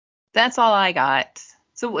 That's all I got.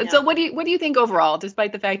 So what do you think overall,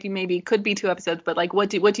 despite the fact you maybe could be 2 episodes, but like what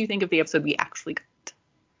do you think of the episode we actually got?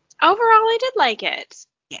 Overall, I did like it.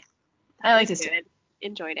 Yeah. I liked it too.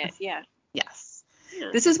 Enjoyed it. Yeah. Yes.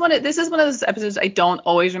 Yeah. This is one of those episodes I don't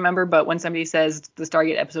always remember, but when somebody says the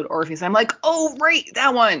Stargate episode Orpheus, I'm like, "Oh, right,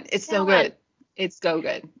 that one. It's so good. It's so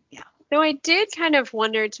good." Yeah. So I did kind of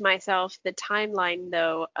wonder to myself the timeline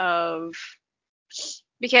though of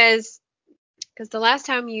because the last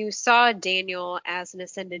time you saw Daniel as an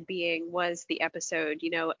ascended being was the episode,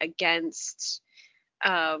 against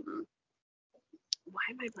why am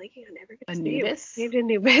I blanking on everybody's Anubis? name?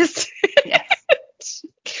 Anubis. Yes.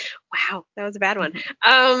 Wow, that was a bad one.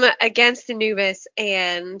 Against Anubis,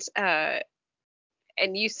 and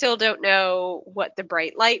you still don't know what the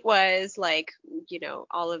bright light was, like,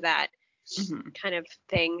 all of that kind of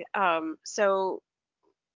thing. So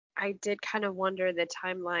I did kind of wonder the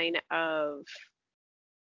timeline of,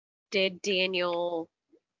 did Daniel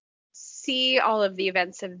see all of the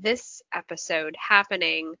events of this episode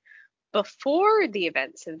happening before the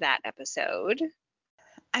events of that episode?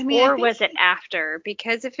 I mean, or was it after?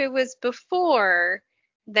 Because if it was before,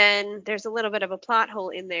 then there's a little bit of a plot hole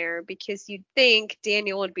in there, because you'd think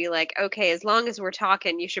Daniel would be like, okay, as long as we're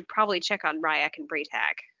talking, you should probably check on Ryak and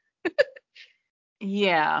Braytag.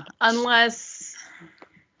 Yeah, unless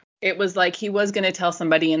it was like he was going to tell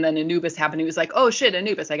somebody and then Anubis happened. He was like, oh shit,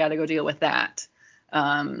 Anubis, I got to go deal with that.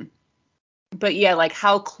 But yeah, like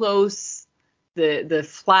how close the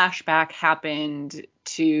flashback happened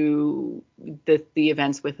to the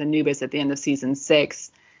events with Anubis at the end of season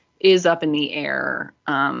 6 is up in the air.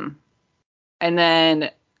 And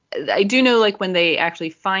then I do know, like, when they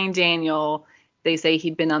actually find Daniel, they say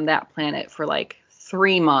he'd been on that planet for like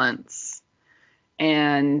 3 months.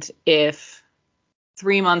 And if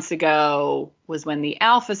 3 months ago was when the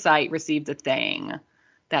Alpha site received a thing,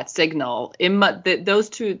 that signal, those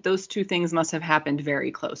two things must have happened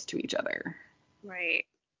very close to each other. Right.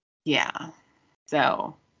 Yeah.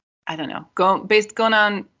 So I don't know. Going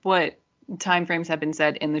on what time frames have been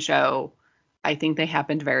said in the show, I think they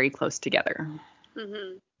happened very close together.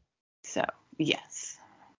 Mm-hmm. So yes.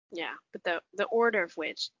 Yeah, but the order of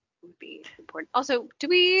which would be important. Also, do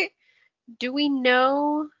we Do we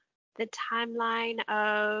know the timeline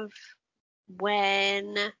of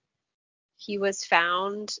when he was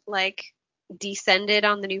found, like, descended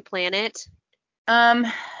on the new planet Um,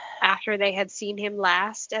 after they had seen him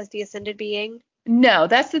last as the ascended being? no,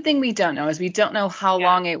 that's the thing we don't know, is we don't know how Yeah.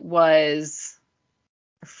 long it was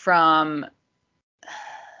from,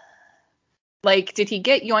 like, did he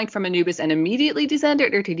get yoinked from Anubis and immediately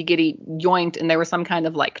descended, or did he get yoinked and there was some kind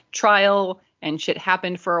of, like, trial and shit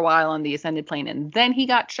happened for a while on the ascended plane and then he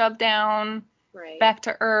got shoved down Right. back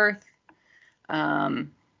to Earth?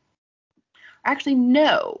 Actually,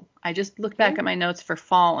 no. I just looked back at my notes for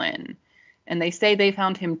Fallen, and they say they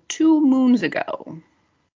found him 2 moons ago.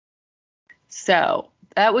 So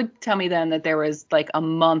that would tell me then that there was like a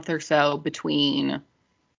month or so between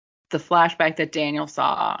the flashback that Daniel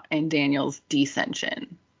saw and Daniel's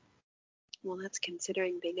descension. Well, that's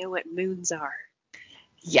considering they know what moons are.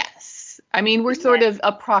 Yes. I mean, we're sort of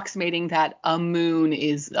approximating that a moon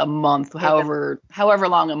is a month, however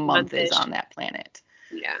long a month is on that planet.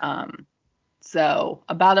 Yeah. So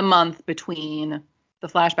about a month between the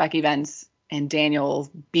flashback events and Daniel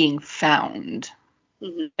being found,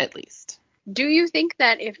 at least. Do you think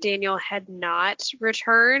that if Daniel had not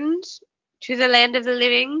returned to the land of the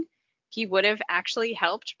living, he would have actually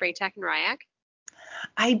helped Braytak and Ryak?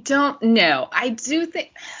 I don't know. I do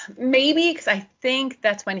think maybe, because I think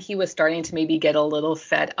that's when he was starting to maybe get a little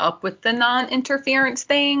fed up with the non-interference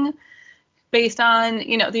thing, based on,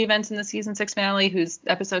 the events in the season 6 finale, whose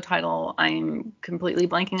episode title I'm completely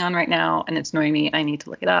blanking on right now, and it's annoying me. I need to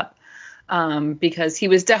look it up. Because he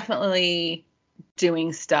was definitely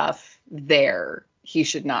doing stuff there he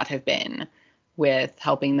should not have been, with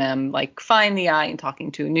helping them, like, find the eye and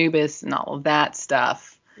talking to Anubis and all of that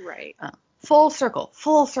stuff. Right. Full circle.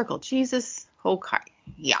 Jesus. Okay.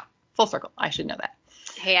 Yeah. Full circle. I should know that.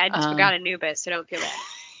 Hey, I just forgot Anubis, so don't feel bad.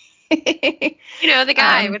 The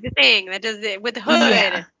guy with the thing that does it with the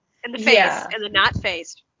hood and the face and the not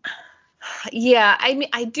face. Yeah, I mean,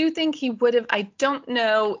 I do think he would have. I don't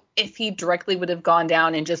know if he directly would have gone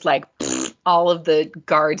down and just, like, all of the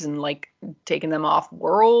guards and, like, taken them off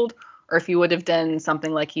world, or if he would have done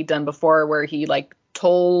something like he'd done before, where he, like,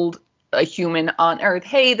 told a human on Earth,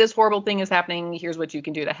 hey, this horrible thing is happening. Here's what you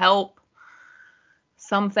can do to help.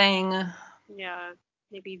 Something. Yeah,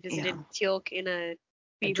 maybe visited Teal'c in a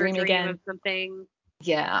fever dream again. of something.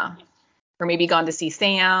 Yeah, or maybe gone to see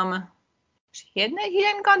Sam. He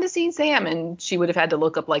hadn't gone to see Sam, and she would have had to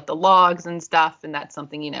look up, like, the logs and stuff, and that's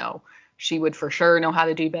something, she would for sure know how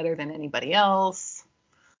to do better than anybody else.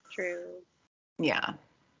 True. Yeah,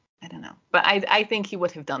 I don't know, but I think he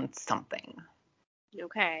would have done something.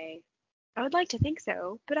 Okay, I would like to think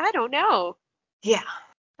so, but I don't know. Yeah,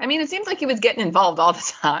 I mean, it seems like he was getting involved all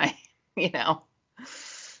the time,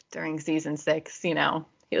 during season 6. He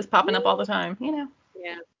was popping up all the time, Yeah.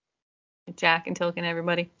 Jack and Tilk and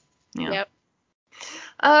everybody. Yeah. Yep.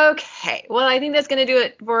 Okay, well, I think that's going to do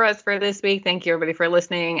it for us for this week. Thank you, everybody, for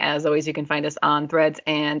listening. As always, you can find us on Threads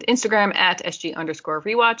and Instagram at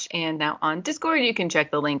SG_rewatch. And now on Discord, you can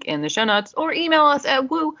check the link in the show notes or email us at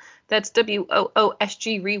woo, that's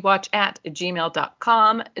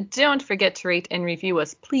WOOSGrewatch@gmail.com. Don't forget to rate and review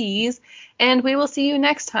us, please. And we will see you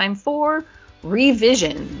next time for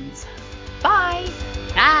Revisions. Bye.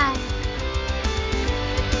 Bye.